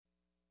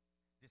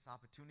this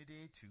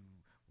opportunity to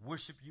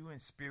worship you in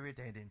spirit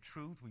and in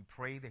truth. We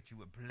pray that you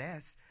would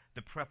bless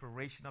the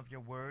preparation of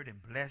your word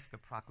and bless the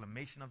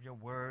proclamation of your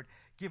word.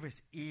 Give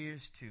us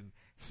ears to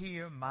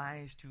hear,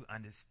 minds to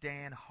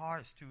understand,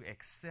 hearts to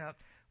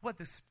accept what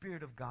the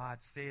Spirit of God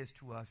says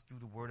to us through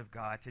the word of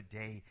God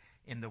today.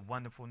 In the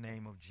wonderful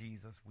name of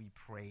Jesus, we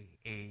pray.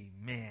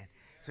 Amen.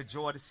 It's a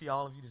joy to see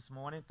all of you this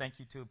morning. Thank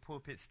you to the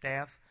pulpit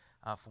staff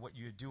for what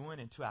you're doing,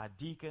 and to our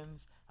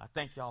deacons. I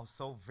thank you all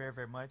so very,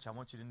 very much. I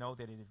want you to know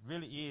that it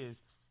really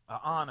is an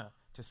honor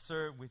to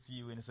serve with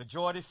you, and it's a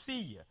joy to see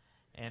you.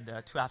 And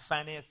to our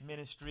finance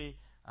ministry,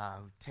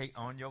 who take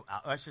on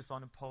our ushers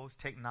on the post,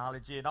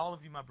 technology, and all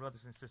of you, my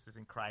brothers and sisters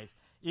in Christ,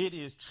 it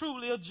is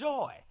truly a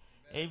joy,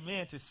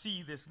 amen, to see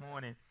you this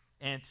morning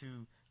and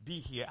to be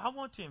here. I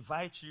want to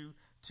invite you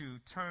to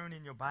turn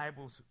in your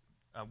Bibles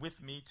with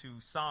me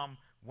to Psalm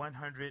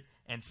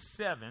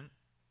 107,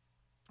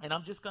 and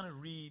I'm just going to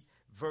read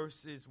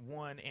verses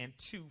 1 and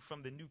 2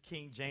 from the New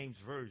King James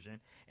Version,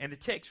 and the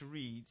text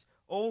reads,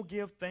 "Oh,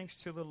 give thanks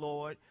to the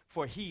Lord,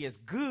 for he is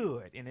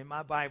good." And in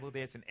my Bible,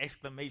 there's an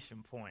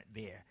exclamation point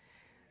there.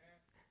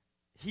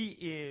 He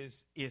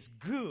is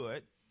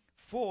good,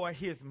 for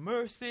his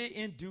mercy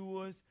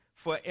endures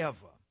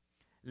forever.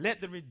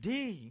 Let the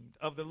redeemed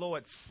of the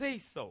Lord say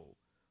so,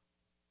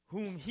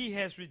 whom he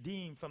has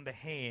redeemed from the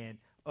hand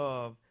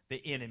of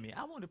the enemy.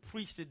 I want to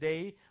preach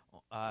today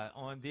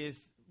on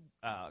this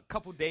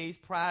couple days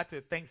prior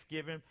to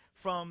Thanksgiving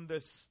from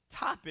the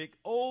topic,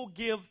 "Oh,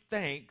 give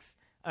thanks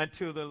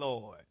unto the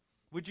Lord."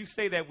 Would you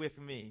say that with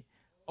me?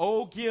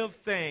 Oh, give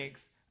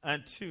thanks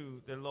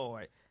unto the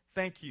Lord.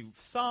 Thank you.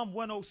 Psalm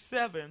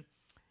 107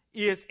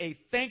 is a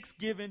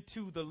thanksgiving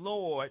to the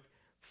Lord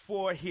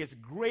for his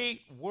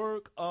great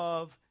work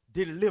of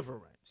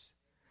deliverance.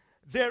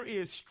 There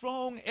is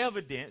strong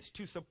evidence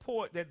to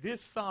support that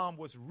this psalm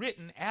was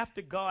written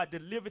after God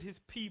delivered his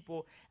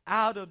people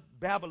out of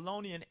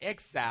Babylonian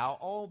exile,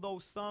 although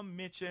some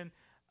mention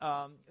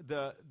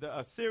the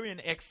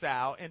Assyrian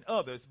exile and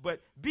others.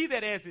 But be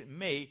that as it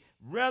may,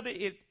 whether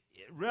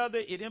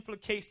it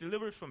implicates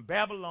deliverance from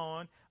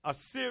Babylon,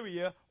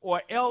 Assyria,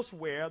 or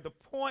elsewhere, the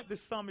point the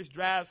psalmist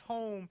drives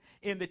home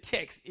in the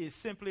text is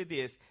simply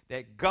this: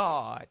 that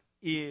God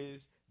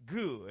is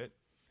good,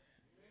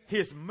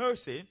 his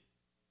mercy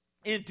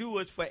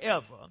endures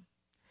forever,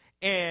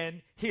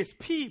 and his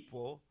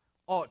people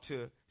ought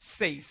to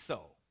say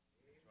so.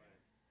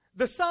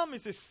 The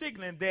psalmist is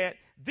signaling that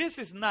this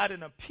is not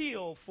an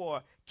appeal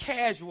for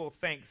casual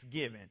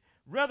thanksgiving.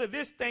 Rather,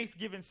 this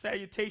thanksgiving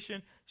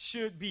salutation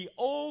should be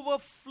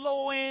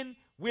overflowing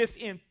with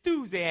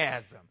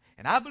enthusiasm.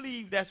 And I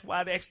believe that's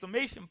why the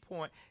exclamation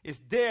point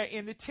is there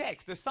in the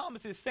text. The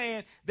psalmist is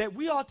saying that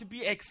we ought to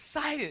be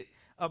excited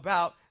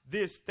about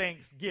this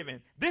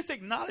thanksgiving. This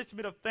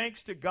acknowledgement of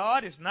thanks to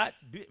God is not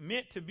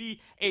meant to be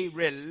a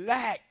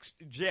relaxed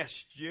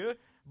gesture,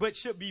 but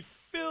should be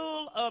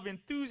full of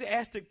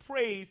enthusiastic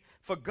praise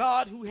for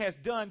God, who has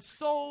done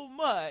so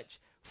much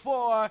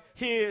for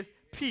his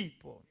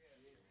people.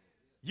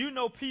 You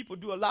know, people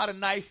do a lot of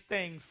nice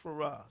things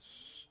for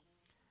us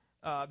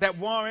that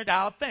warrant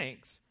our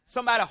thanks.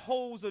 Somebody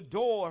holds a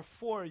door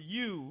for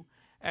you,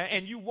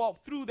 and you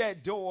walk through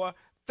that door,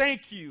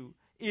 thank you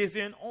is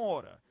in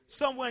order.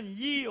 Someone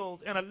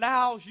yields and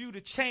allows you to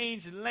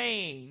change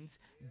lanes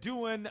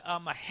during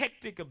a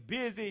hectic,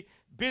 busy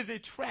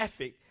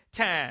traffic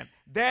time.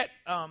 That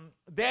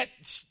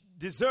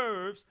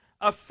deserves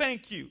a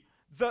thank you.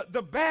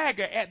 The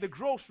bagger at the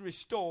grocery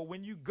store,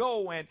 when you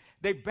go and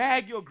they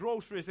bag your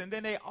groceries and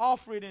then they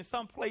offer it in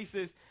some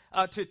places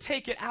to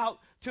take it out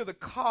to the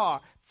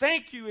car,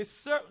 thank you is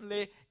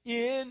certainly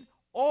in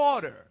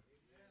order.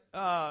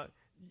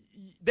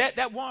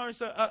 That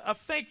warrants a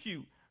thank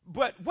you.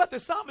 But what the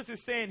psalmist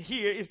is saying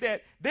here is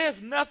that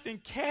there's nothing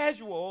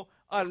casual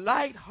or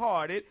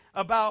lighthearted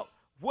about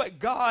what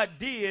God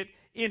did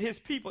in his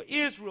people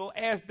Israel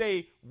as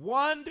they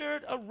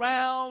wandered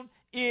around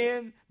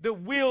in the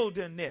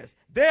wilderness.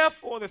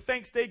 Therefore, the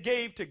thanks they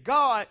gave to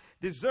God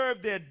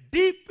deserve their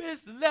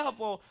deepest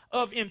level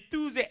of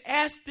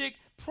enthusiastic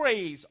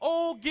praise.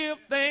 Oh, give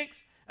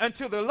thanks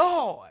unto the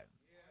Lord,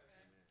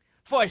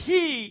 for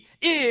he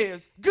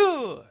is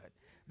good.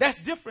 That's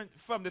different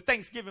from the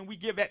thanksgiving we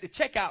give at the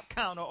checkout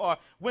counter, or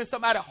when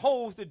somebody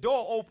holds the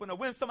door open, or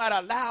when somebody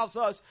allows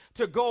us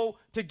to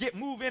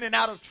move in and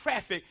out of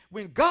traffic.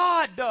 When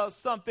God does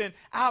something,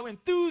 our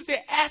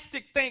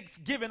enthusiastic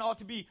thanksgiving ought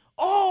to be,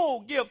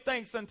 "Oh, give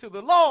thanks unto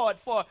the Lord,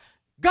 for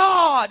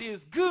God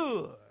is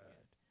good."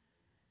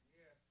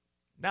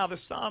 Now, the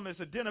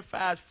psalmist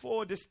identifies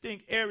 4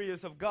 distinct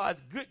areas of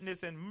God's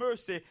goodness and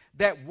mercy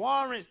that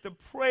warrants the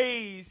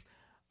praise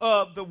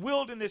of the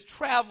wilderness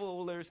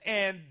travelers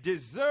and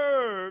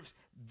deserves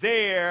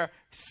their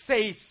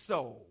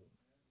say-so.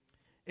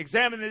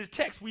 Examining the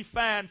text, we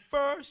find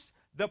first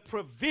the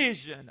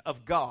provision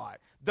of God.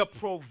 The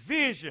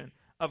provision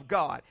of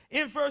God.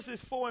 In verses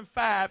 4 and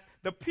 5,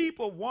 the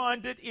people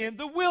wandered in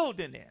the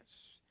wilderness.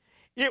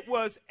 It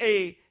was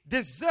a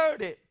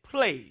deserted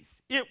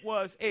place. It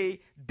was a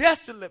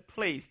desolate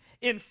place.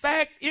 In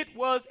fact, it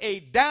was a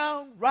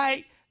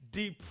downright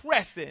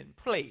depressing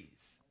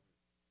place.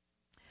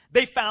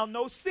 They found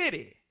no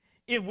city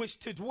in which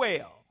to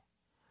dwell,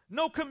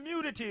 no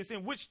communities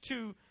in which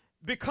to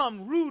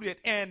become rooted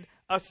and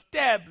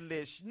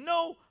established,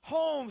 no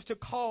homes to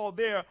call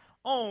their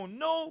own,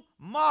 no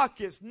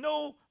markets,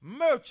 no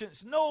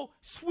merchants, no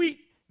sweet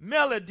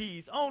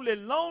melodies, only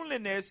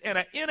loneliness and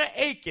an inner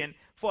aching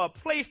for a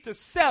place to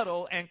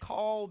settle and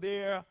call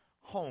their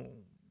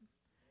home.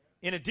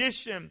 In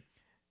addition,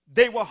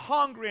 they were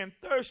hungry and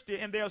thirsty,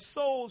 and their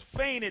souls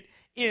fainted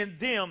in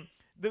them.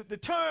 The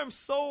term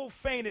soul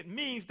fainted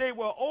means they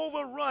were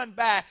overrun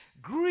by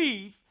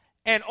grief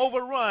and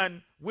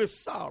overrun with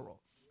sorrow.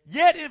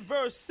 Yet in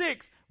verse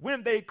 6,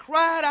 when they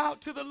cried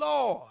out to the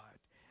Lord,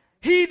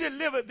 he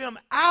delivered them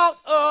out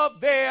of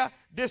their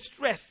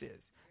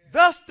distresses.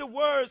 Thus the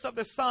words of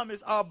the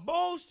psalmist are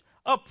most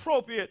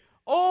appropriate.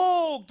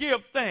 Oh,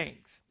 give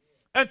thanks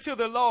unto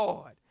the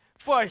Lord,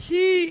 for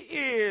he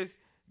is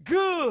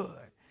good.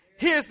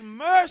 His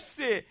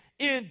mercy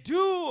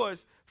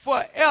endures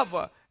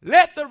forever.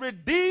 Let the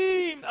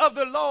redeemed of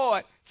the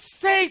Lord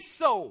say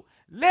so.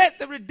 Let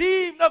the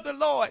redeemed of the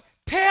Lord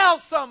tell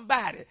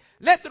somebody.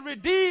 Let the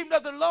redeemed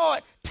of the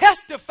Lord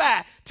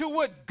testify to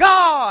what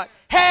God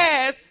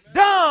has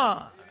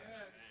done.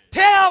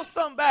 Tell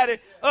somebody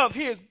of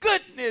his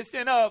goodness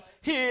and of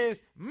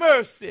his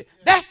mercy.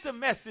 That's the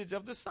message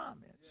of the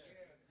psalmist.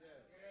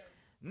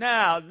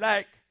 Now,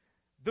 like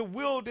the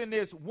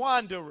wilderness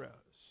wanderers,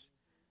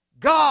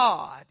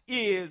 God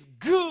is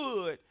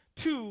good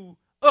to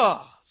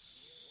us.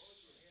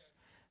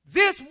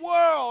 This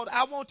world,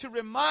 I want to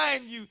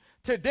remind you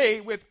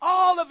today, with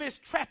all of its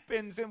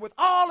trappings and with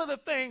all of the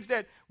things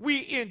that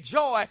we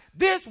enjoy,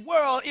 this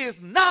world is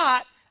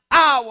not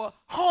our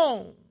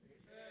home.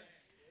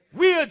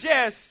 We are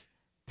just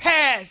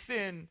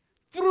passing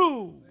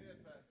through.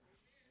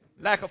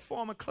 Like a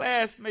former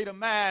classmate of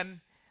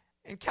mine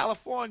in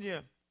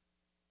California,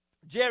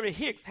 Jerry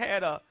Hicks,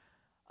 had a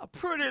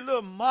pretty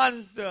little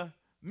monster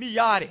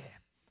Miata.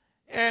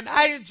 And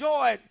I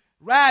enjoyed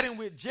riding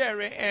with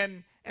Jerry.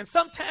 And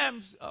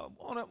sometimes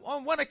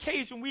on one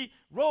occasion we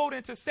rode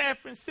into San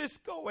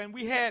Francisco and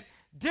we had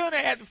dinner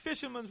at the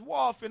Fisherman's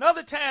Wharf. And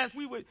other times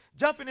we would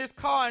jump in his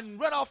car and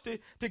run off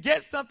to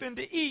get something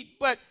to eat.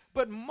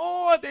 But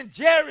more than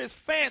Jerry's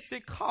fancy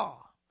car,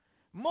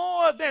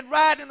 more than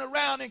riding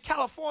around in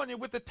California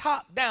with the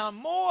top down,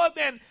 more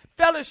than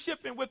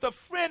fellowshipping with a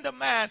friend of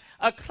mine,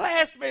 a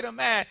classmate of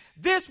mine,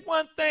 this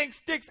one thing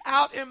sticks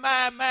out in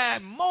my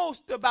mind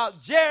most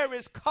about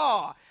Jerry's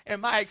car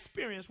and my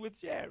experience with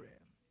Jerry.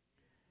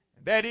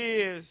 That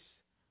is,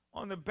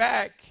 on the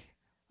back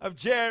of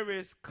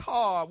Jerry's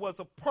car was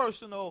a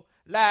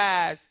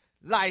personalized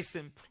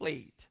license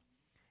plate.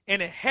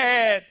 And it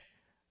had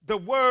the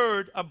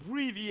word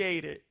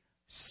abbreviated,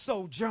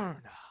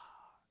 Sojourner.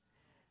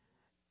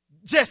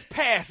 Just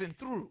passing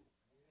through.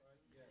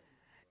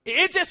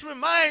 It just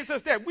reminds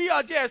us that we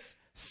are just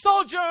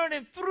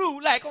sojourning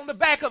through, like on the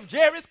back of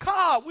Jerry's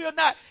car. We are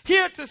not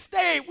here to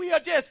stay. We are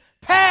just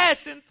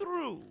passing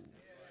through.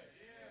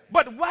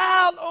 But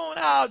while on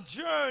our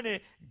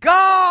journey,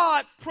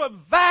 God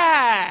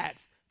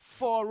provides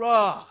for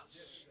us.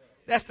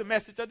 That's the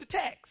message of the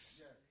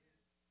text.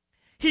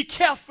 He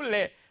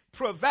carefully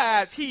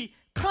provides. He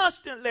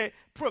constantly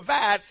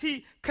provides.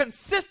 He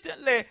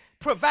consistently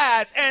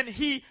provides, and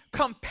he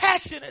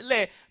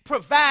compassionately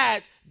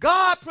provides.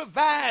 God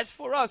provides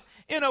for us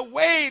in a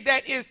way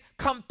that is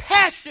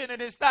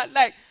compassionate. It's not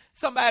like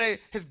somebody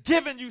has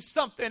given you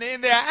something and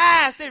in their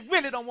eyes they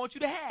really don't want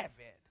you to have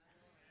it.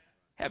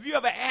 Have you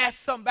ever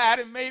asked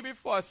somebody maybe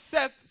for a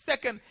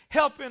second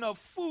helping of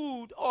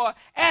food, or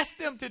asked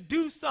them to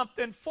do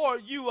something for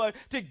you or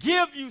to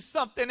give you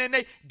something, and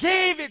they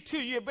gave it to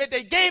you, but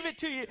they gave it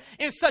to you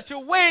in such a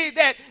way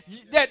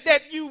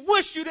that you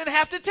wish you didn't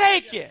have to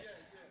take it?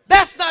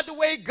 That's not the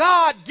way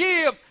God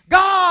gives.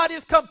 God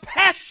is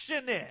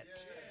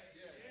compassionate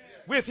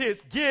with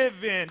his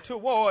giving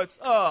towards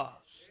us.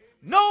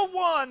 No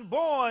one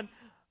born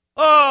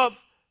of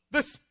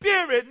the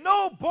Spirit,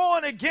 no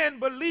born-again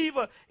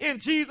believer in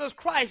Jesus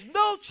Christ,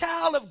 no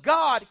child of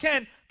God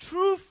can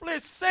truthfully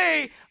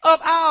say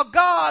of our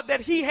God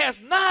that he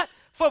has not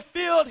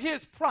fulfilled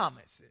his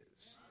promises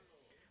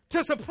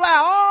to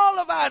supply all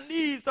of our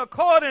needs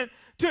according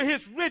to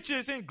his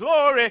riches in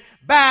glory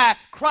by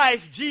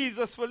Christ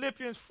Jesus.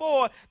 Philippians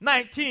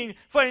 4:19.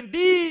 For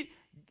indeed,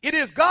 it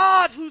is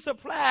God who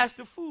supplies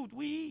the food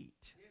we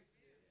eat.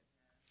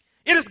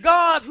 It is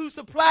God who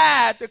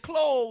supplies the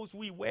clothes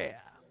we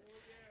wear.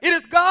 It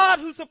is God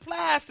who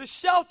supplies the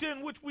shelter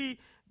in which we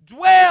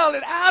dwell.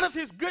 And out of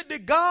his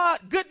goodness, God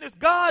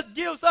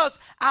gives us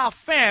our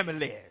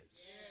families,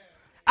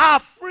 our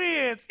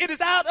friends. It is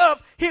out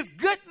of his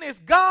goodness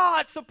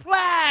God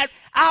supplied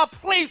our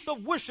place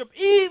of worship.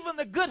 Even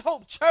the Good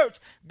Hope Church,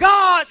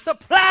 God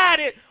supplied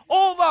it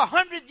over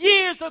 100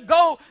 years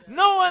ago,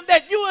 knowing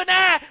that you and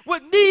I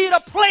would need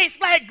a place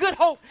like Good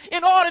Hope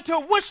in order to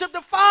worship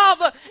the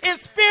Father in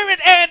spirit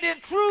and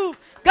in truth.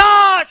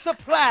 God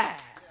supplied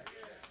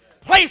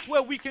a place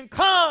where we can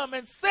come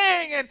and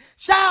sing and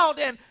shout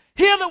and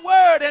hear the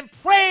word and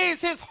praise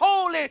his holy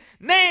holy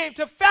name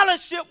to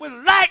fellowship with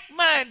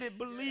like-minded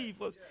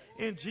believers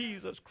in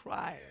Jesus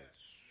Christ.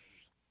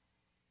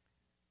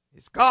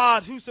 It's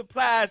God who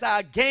supplies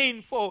our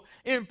gainful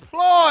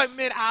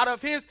employment out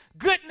of his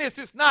goodness.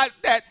 It's not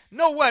that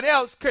no one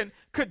else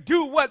could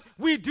do what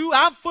we do.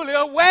 I'm fully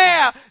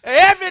aware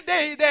every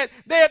day that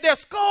there are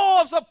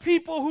scores of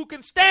people who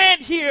can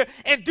stand here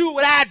and do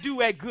what I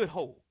do at Good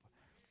Hope.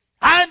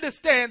 I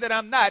understand that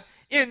I'm not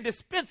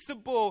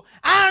indispensable.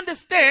 I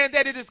understand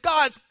that it is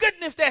God's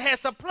goodness that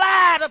has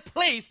supplied a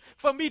place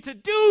for me to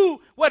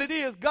do what it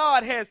is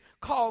God has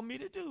called me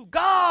to do.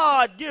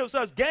 God gives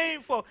us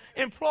gainful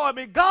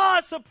employment.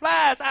 God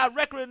supplies our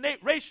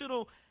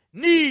recreational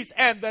needs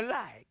and the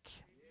like.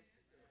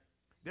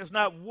 There's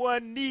not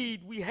one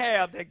need we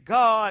have that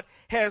God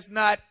has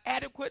not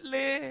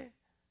adequately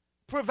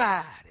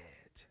provided.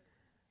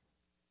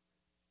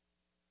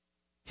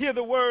 Hear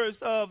the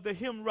words of the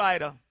hymn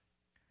writer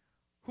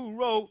who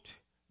wrote,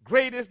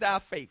 "Great is thy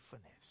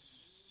faithfulness.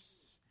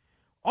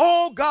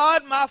 O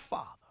God, my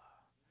Father,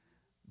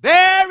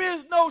 there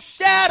is no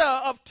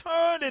shadow of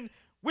turning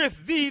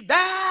with thee.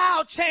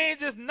 Thou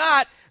changest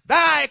not.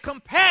 Thy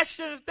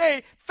compassions,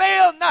 they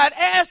fail not.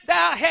 As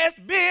thou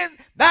hast been,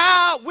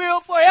 thou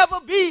wilt forever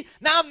be."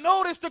 Now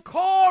notice the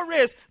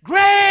chorus.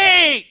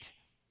 Great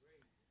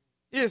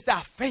is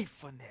thy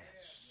faithfulness.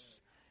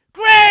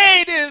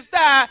 Great is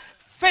thy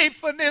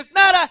faithfulness.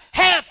 Not a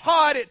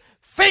half-hearted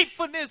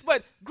faithfulness,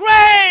 but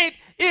great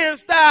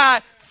is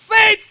thy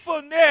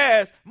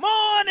faithfulness.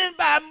 Morning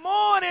by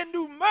morning,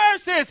 new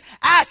mercies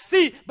I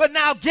see. But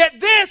now get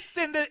this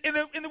in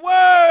the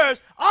words.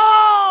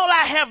 All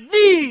I have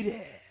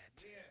needed,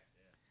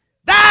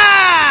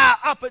 thy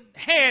upper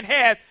hand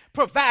has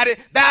provided.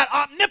 Thy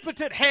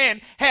omnipotent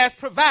hand has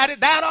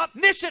provided. Thy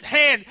omniscient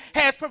hand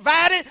has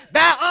provided.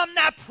 Thy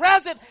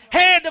omnipresent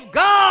hand of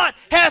God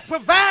has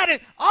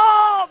provided.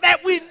 All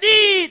that we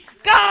need,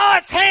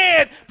 God's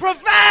hand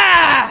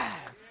provides.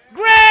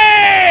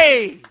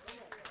 Great,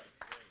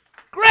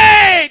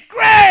 great,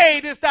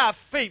 great is thy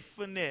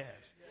faithfulness.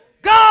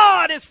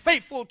 God is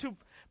faithful to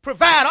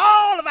provide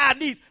all of our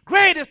needs.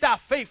 Great is thy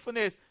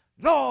faithfulness,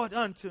 Lord,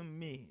 unto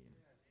me.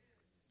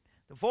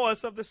 The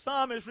voice of the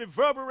psalmist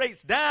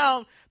reverberates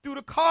down through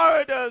the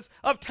corridors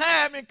of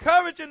time,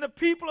 encouraging the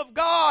people of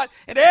God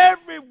and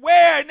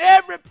everywhere, in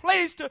every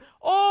place to,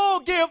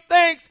 give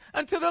thanks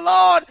unto the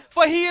Lord,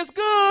 for he is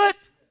good.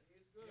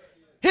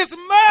 His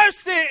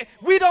mercy,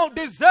 we don't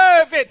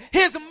deserve it.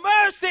 His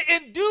mercy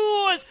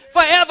endures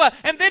forever.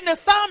 And then the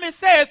psalmist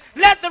says,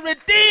 let the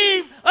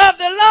redeemed of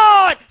the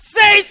Lord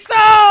say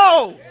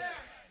so.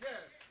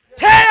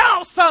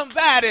 Tell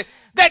somebody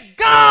that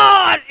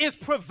God is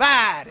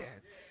providing.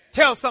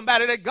 Tell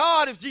somebody that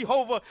God is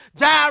Jehovah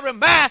Jireh,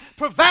 my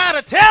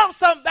provider. Tell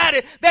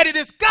somebody that it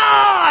is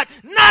God,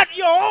 not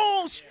your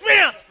own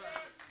strength,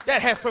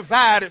 that has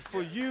provided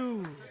for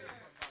you.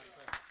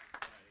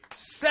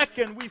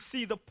 Second, we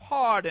see the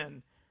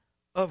pardon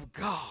of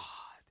God.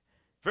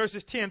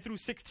 Verses 10 through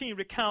 16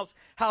 recounts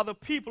how the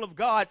people of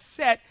God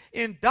sat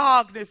in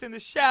darkness, in the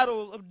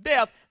shadows of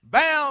death,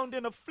 bound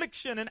in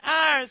affliction and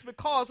irons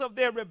because of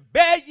their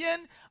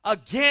rebellion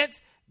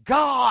against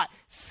God.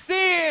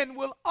 Sin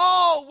will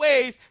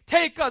always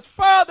take us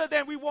further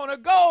than we want to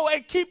go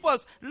and keep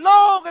us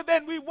longer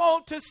than we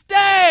want to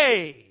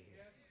stay.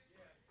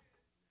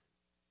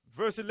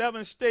 Verse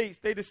 11 states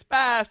they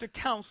despised the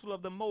counsel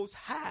of the Most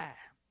High.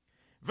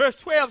 Verse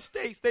 12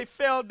 states they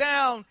fell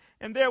down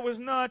and there was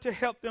none to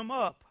help them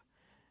up.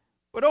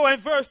 But in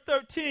verse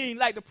 13,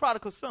 like the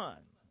prodigal son,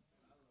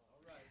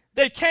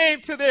 they came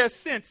to their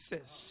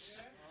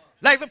senses.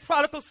 Like the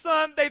prodigal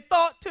son, they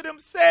thought to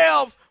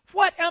themselves,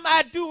 what am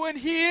I doing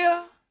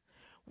here?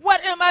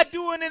 What am I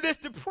doing in this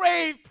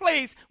depraved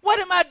place? What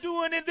am I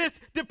doing in this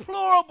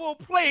deplorable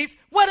place?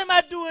 What am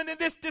I doing in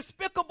this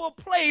despicable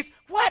place?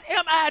 What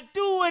am I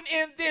doing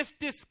in this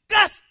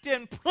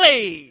disgusting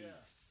place?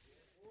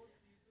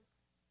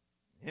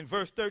 And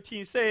verse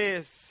 13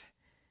 says,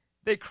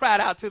 they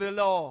cried out to the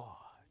Lord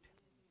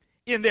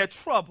in their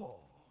trouble.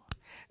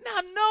 Now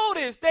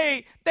notice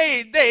they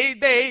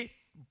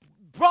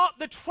brought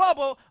the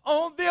trouble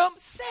on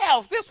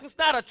themselves. This was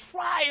not a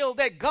trial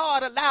that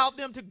God allowed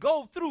them to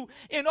go through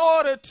in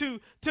order to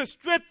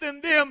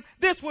strengthen them.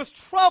 This was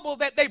trouble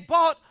that they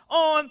brought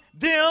on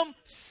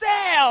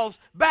themselves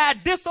by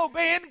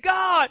disobeying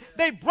God.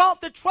 They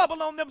brought the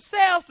trouble on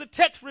themselves, the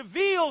text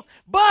reveals,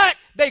 but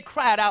they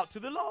cried out to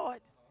the Lord.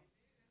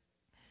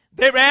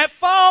 They were at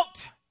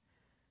fault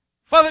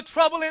for the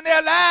trouble in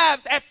their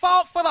lives, at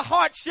fault for the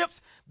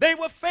hardships they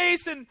were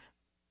facing,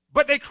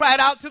 but they cried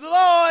out to the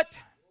Lord.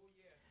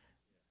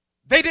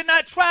 They did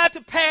not try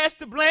to pass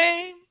the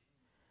blame.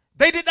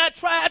 They did not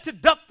try to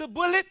duck the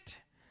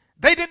bullet.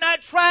 They did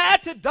not try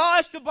to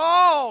dodge the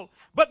ball,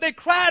 but they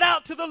cried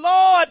out to the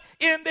Lord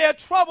in their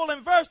trouble.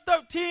 And verse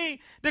 13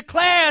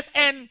 declares,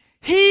 and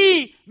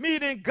he,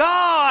 meaning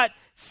God,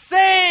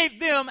 saved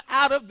them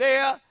out of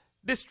their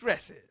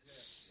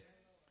distresses.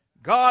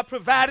 God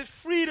provided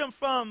freedom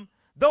from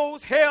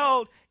those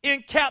held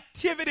in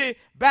captivity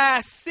by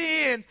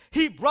sin.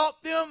 He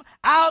brought them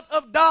out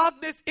of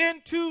darkness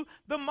into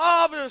the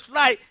marvelous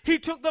light. He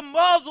took the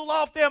muzzle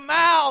off their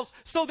mouths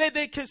so that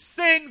they could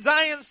sing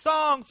Zion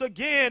songs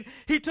again.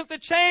 He took the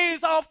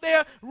chains off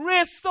their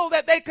wrists so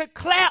that they could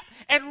clap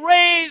and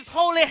raise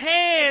holy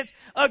hands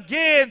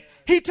again.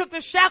 He took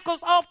the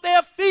shackles off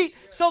their feet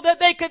so that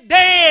they could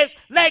dance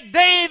like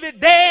David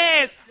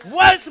danced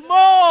once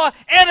more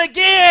and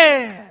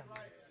again.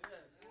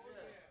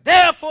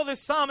 Therefore, the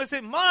psalmist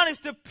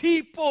admonished the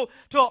people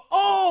to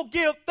all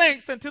give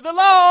thanks unto the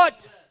Lord.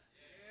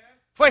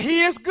 For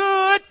he is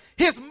good,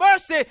 his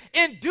mercy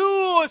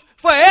endures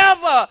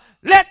forever.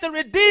 Let the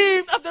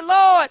redeemed of the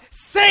Lord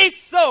say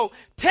so.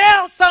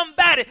 Tell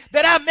somebody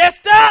that I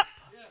messed up,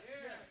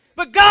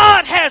 but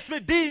God has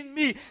redeemed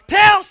me.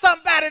 Tell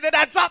somebody that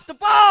I dropped the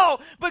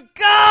ball, but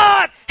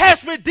God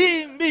has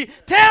redeemed me.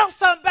 Tell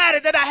somebody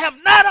that I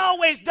have not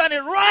always done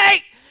it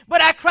right,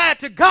 but I cried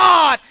to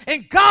God,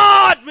 and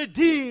God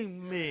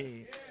redeemed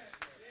me.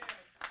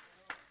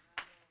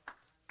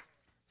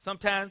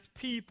 Sometimes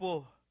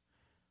people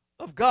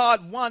of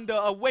God wander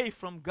away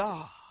from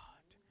God.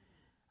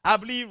 I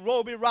believe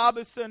Roby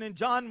Robinson and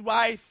John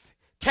Rife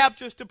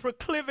captures the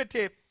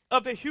proclivity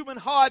of the human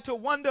heart to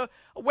wander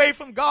away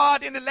from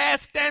God in the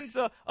last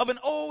stanza of an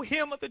old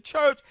hymn of the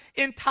church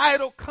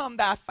entitled, Come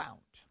Thy Fount.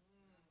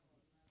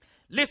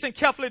 Listen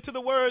carefully to the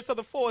words of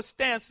the fourth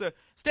stanza.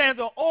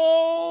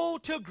 Oh,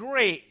 to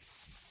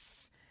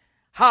grace,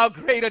 how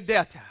great a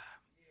debtor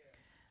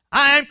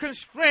I am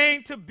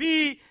constrained to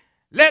be.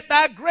 Let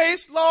thy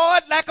grace,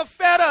 Lord, like a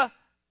fetter,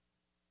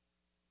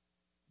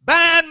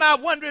 bind my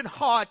wandering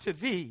heart to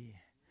thee.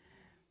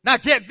 Now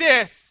get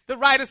this, the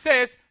writer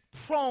says,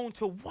 prone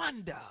to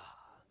wonder.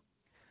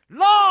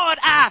 Lord,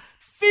 I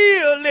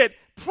feel it,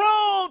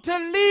 prone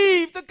to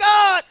leave the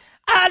God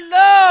I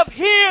love.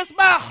 Here's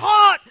my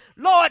heart.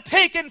 Lord,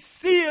 take and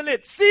seal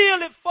it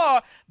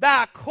for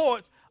thy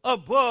courts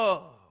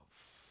above.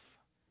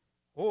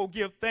 Oh,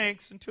 give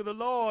thanks unto the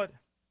Lord,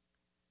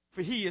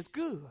 for he is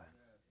good.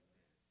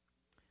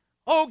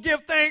 Oh,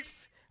 give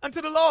thanks unto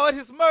the Lord,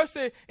 his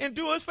mercy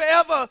endures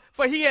forever,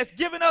 for he has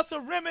given us a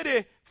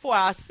remedy for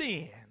our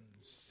sins.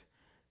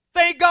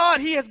 Thank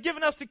God he has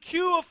given us the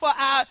cure for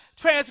our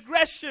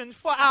transgressions,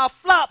 for our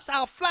flops,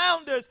 our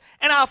flounders,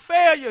 and our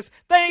failures.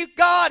 Thank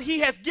God he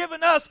has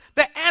given us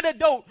the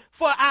antidote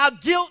for our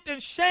guilt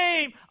and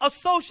shame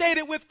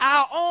associated with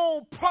our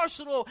own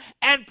personal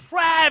and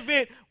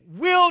private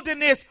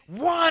wilderness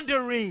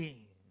wanderings.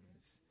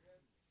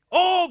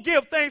 Oh,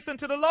 give thanks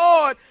unto the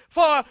Lord,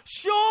 for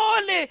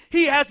surely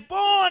he has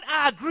borne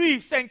our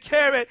griefs and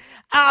carried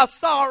our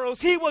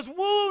sorrows. He was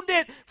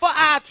wounded for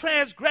our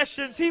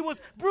transgressions. He was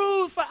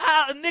bruised for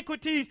our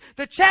iniquities.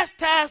 The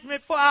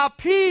chastisement for our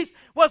peace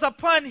was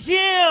upon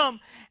him,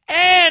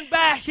 and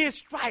by his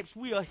stripes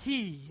we are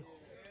healed.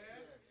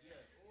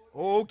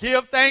 Oh,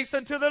 give thanks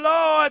unto the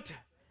Lord,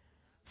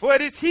 for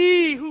it is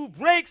he who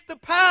breaks the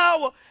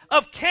power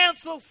of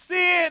cancel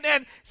sin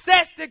and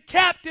sets the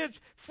captives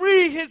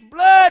free. His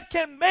blood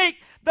can make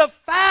the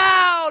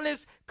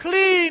foulest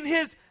clean.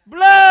 His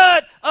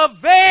blood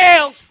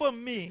avails for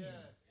me.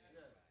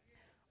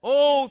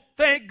 Oh,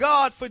 thank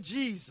God for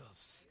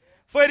Jesus.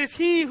 For it is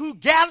he who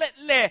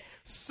gallantly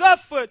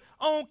suffered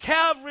on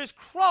Calvary's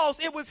cross.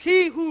 It was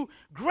he who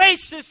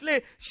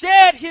graciously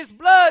shed his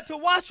blood to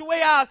wash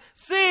away our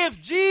sins.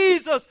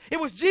 It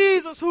was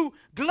Jesus who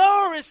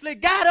gloriously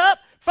got up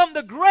from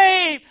the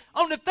grave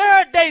on the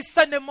third day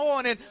Sunday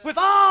morning with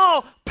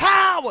all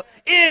power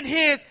in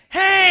his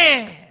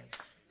hands.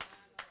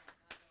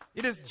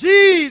 It is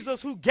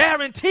Jesus who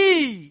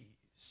guarantees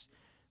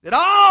that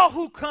all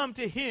who come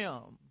to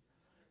him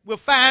will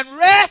find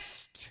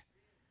rest,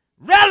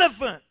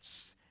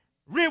 relevance,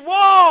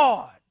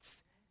 rewards,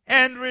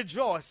 and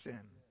rejoicing.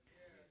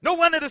 No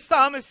wonder the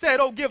psalmist said,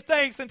 oh, give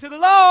thanks unto the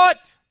Lord,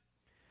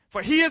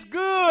 for he is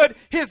good.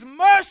 His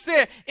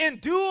mercy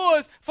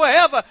endures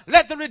forever.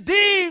 Let the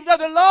redeemed of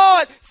the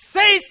Lord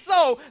say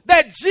so,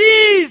 that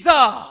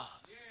Jesus,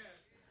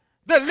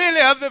 the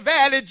lily of the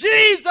valley,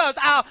 Jesus,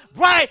 our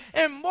bright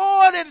and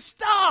morning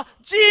star,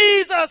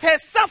 Jesus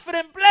has suffered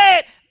and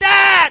bled,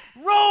 died,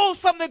 rose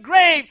from the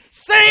grave,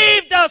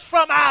 saved us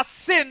from our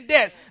sin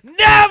debt,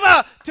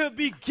 never to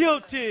be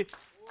guilty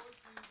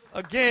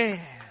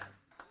again.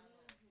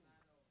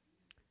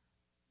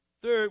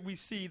 Third, we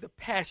see the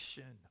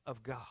passion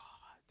of God.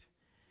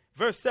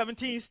 Verse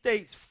 17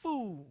 states,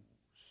 fools,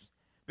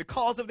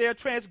 because of their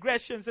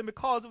transgressions and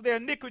because of their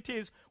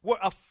iniquities, were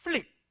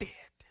afflicted.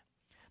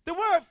 The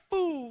word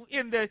fool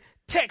in the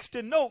text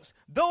denotes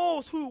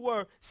those who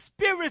were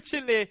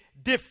spiritually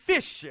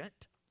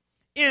deficient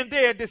in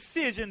their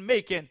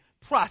decision-making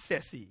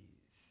processes.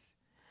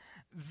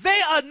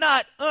 They are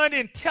not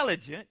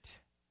unintelligent,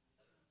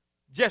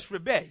 just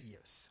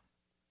rebellious.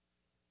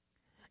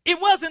 It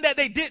wasn't that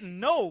they didn't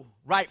know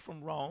right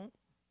from wrong.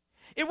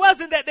 It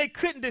wasn't that they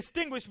couldn't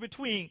distinguish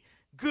between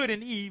good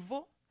and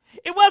evil.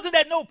 It wasn't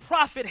that no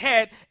prophet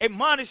had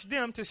admonished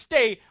them to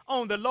stay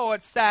on the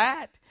Lord's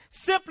side.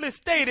 Simply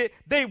stated,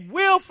 they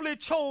willfully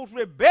chose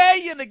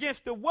rebellion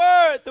against the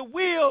word, the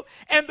will,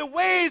 and the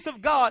ways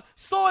of God.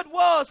 So it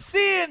was,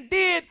 sin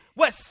did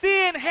what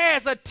sin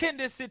has a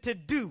tendency to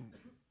do.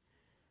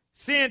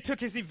 Sin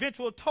took its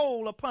eventual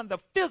toll upon the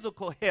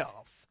physical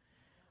health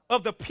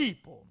of the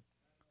people.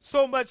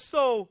 So much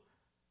so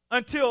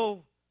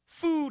until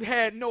food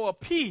had no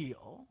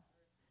appeal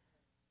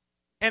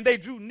and they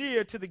drew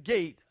near to the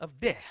gate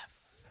of death.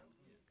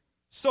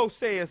 So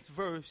saith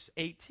verse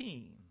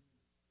 18.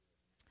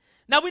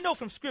 Now we know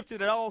from Scripture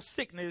that all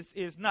sickness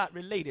is not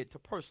related to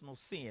personal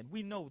sin.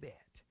 We know that.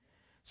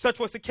 Such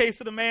was the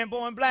case of the man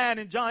born blind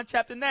in John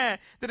chapter 9.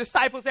 The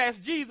disciples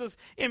asked Jesus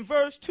in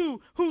verse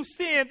 2, who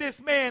sinned, this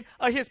man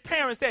or his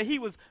parents, that he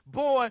was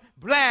born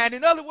blind?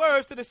 In other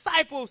words, the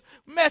disciples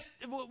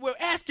were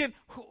asking,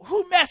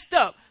 who messed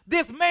up,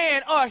 this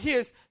man or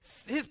his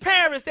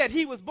parents, that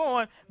he was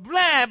born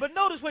blind? But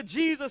notice what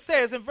Jesus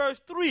says in verse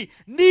 3,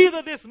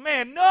 neither this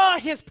man nor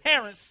his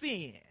parents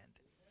sinned,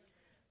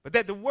 but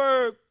that the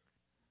word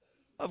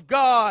of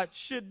God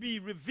should be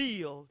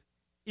revealed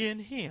in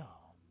him.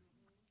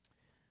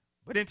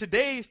 But in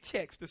today's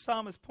text, the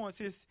psalmist points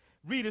his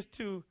readers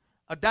to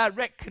a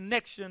direct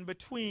connection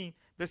between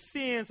the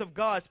sins of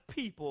God's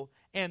people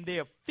and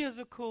their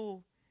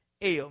physical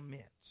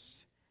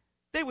ailments.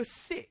 They were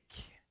sick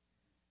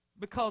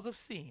because of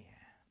sin.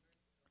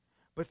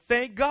 But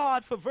thank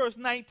God for verse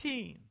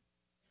 19.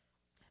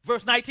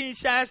 Verse 19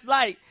 shines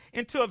light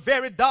into a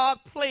very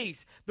dark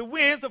place. The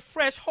winds of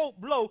fresh hope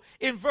blow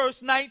in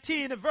verse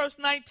 19. In verse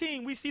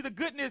 19, we see the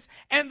goodness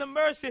and the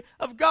mercy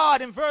of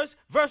God. In verse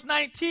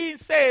 19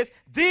 says,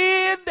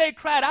 then they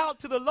cried out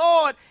to the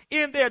Lord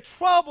in their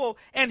trouble,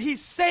 and he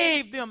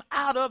saved them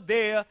out of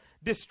their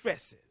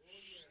distresses.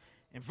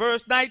 In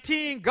verse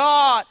 19,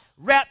 God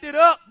wrapped it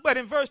up, but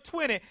in verse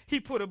 20, he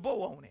put a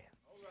bow on it.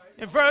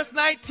 In verse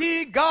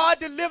 19,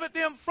 God delivered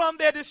them from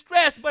their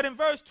distress, but in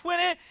verse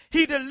 20,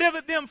 he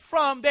delivered them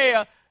from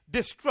their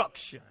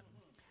destruction.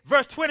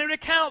 Verse 20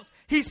 recounts,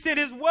 he sent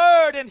his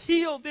word and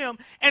healed them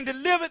and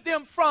delivered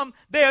them from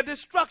their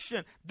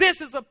destruction.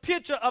 This is a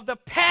picture of the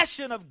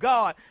passion of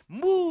God,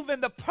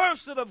 moving the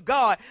person of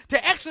God,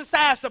 to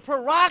exercise the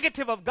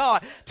prerogative of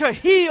God, to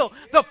heal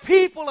the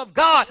people of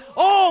God.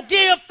 Oh,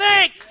 give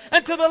thanks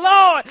unto the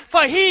Lord,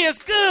 for he is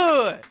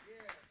good.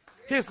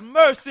 His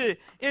mercy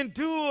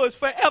endures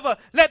forever.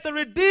 Let the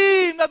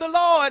redeemed of the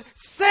Lord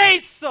say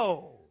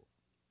so.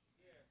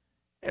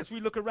 As we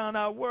look around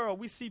our world,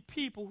 we see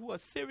people who are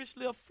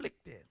seriously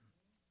afflicted.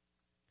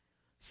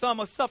 Some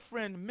are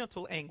suffering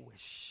mental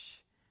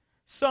anguish.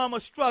 Some are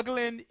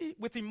struggling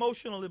with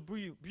emotional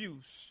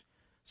abuse.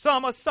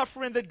 Some are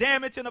suffering the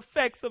damage and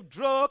effects of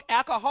drug,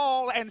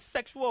 alcohol, and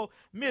sexual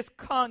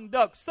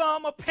misconduct.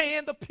 Some are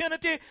paying the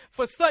penalty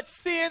for such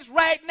sins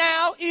right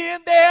now in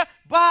their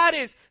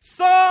bodies.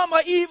 Some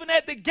are even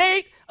at the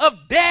gate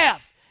of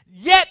death.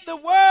 Yet the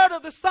word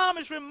of the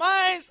psalmist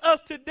reminds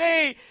us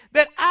today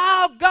that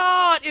our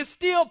God is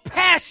still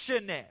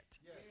passionate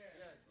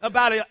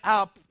about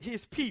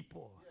his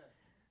people.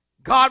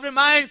 God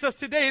reminds us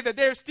today that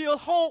there's still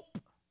hope.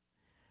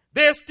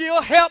 There's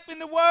still help in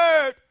the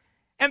word.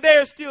 And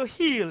there's still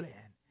healing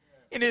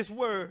in his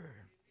word.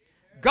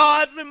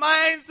 God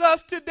reminds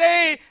us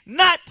today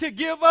not to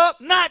give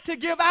up, not to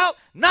give out,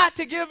 not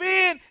to give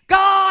in.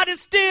 God is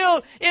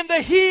still in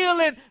the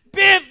healing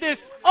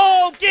business.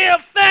 Oh,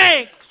 give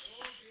thanks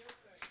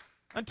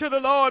unto the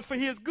Lord, for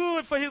he is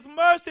good, for his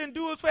mercy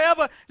endures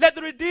forever. Let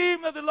the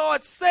redeemed of the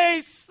Lord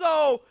say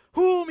so,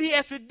 whom he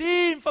has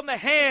redeemed from the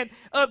hand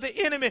of the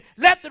enemy.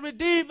 Let the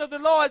redeemed of the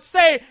Lord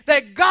say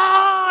that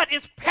God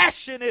is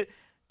passionate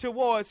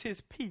towards his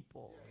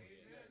people.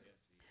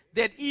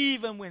 That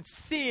even when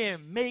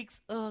sin makes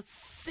us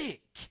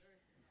sick,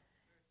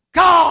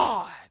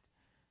 God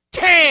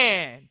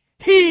can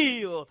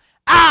heal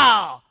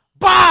our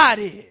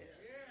bodies.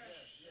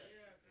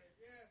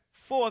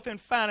 Fourth and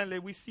finally,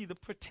 we see the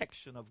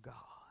protection of God.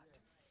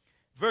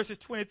 Verses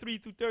 23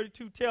 through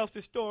 32 tells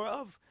the story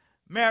of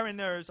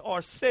mariners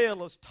or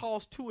sailors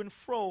tossed to and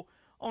fro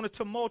on a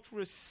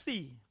tumultuous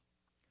sea.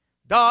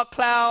 Dark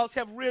clouds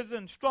have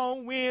risen,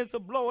 strong winds are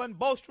blowing,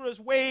 boisterous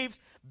waves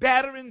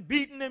battering,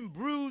 beating, and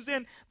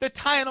bruising the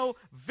tiny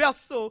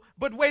vessel.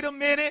 But wait a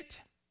minute.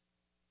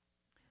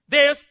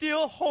 There's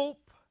still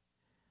hope.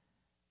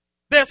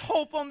 There's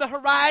hope on the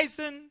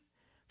horizon.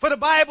 For the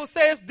Bible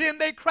says, then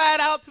they cried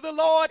out to the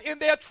Lord in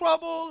their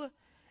trouble,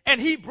 and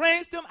he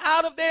brings them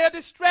out of their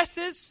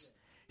distresses.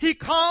 He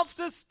calms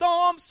the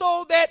storm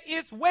so that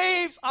its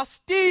waves are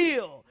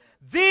still.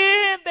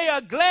 Then they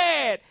are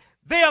glad.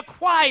 They are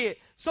quiet.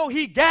 So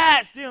he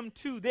guides them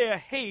to their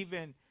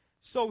haven.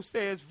 So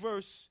says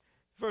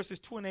verses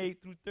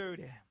 28 through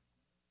 30.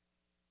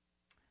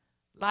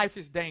 Life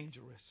is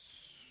dangerous.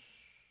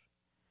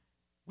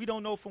 We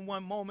don't know from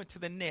one moment to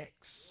the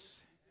next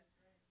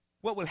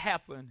what will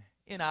happen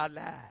in our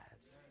lives.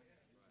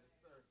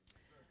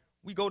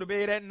 We go to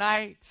bed at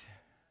night.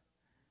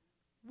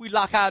 We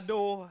lock our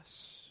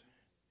doors.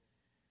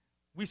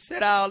 We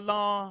set our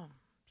alarms.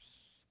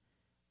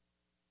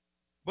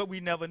 But we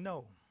never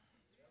know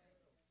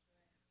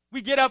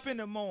We get up in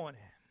the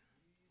morning.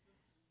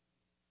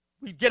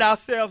 We get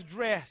ourselves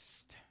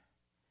dressed.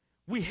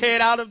 We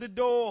head out of the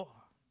door.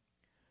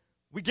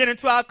 We get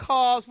into our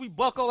cars. We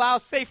buckle our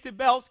safety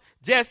belts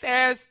just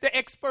as the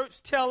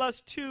experts tell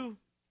us to.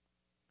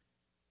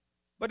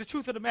 But the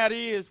truth of the matter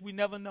is we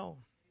never know.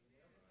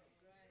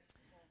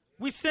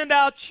 We send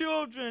our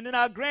children and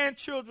our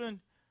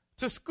grandchildren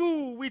to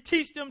school. We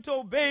teach them to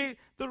obey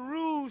the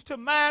rules, to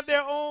mind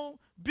their own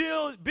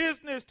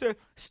business, to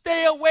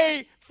stay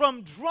away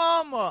from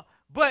drama.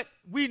 But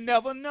we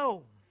never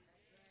know.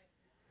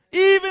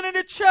 Even in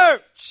the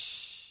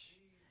church,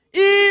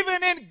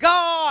 even in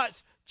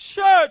God's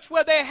church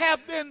where there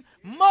have been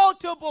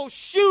multiple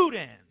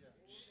shootings,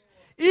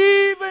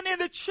 even in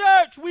the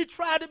church we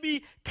try to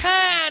be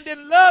kind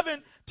and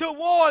loving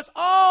towards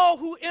all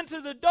who enter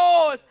the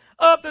doors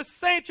of the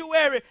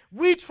sanctuary.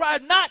 We try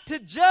not to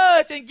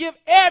judge and give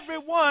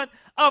everyone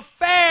a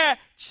fair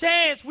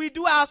chance. We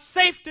do our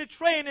safety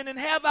training and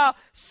have our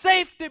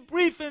safety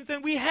briefings,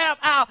 and we have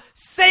our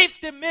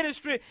safety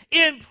ministry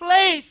in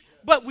place,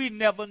 but we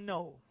never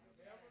know.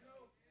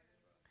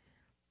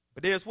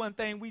 But there's one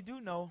thing we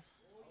do know.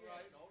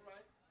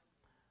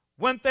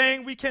 One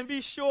thing we can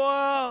be sure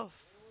of.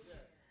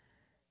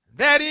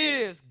 That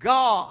is,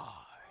 God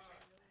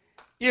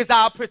is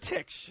our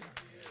protection.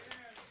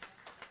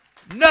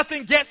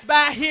 Nothing gets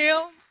by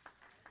him.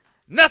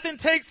 Nothing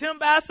takes him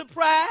by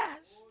surprise.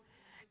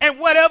 And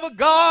whatever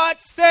God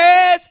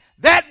says,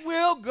 that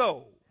will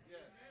go.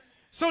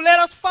 So let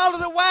us follow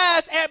the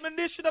wise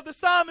admonition of the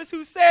psalmist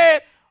who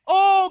said,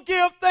 "Oh,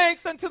 give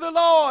thanks unto the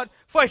Lord,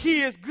 for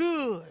he is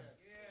good.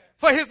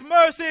 For his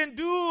mercy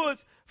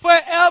endures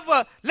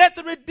forever. Let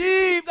the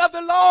redeemed of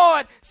the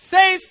Lord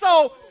say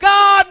so."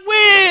 God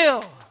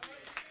will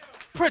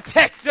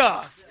protect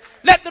us.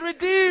 Let the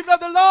redeemed of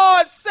the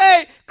Lord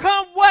say,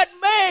 come what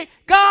may,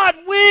 God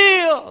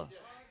will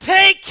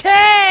take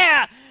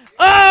care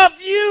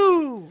of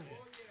you.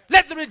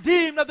 Let the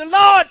redeemed of the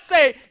Lord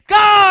say,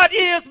 God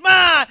is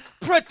my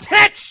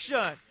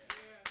protection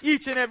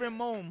each and every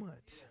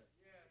moment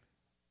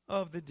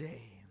of the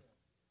day.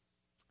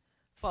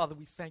 Father,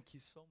 we thank you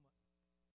so much.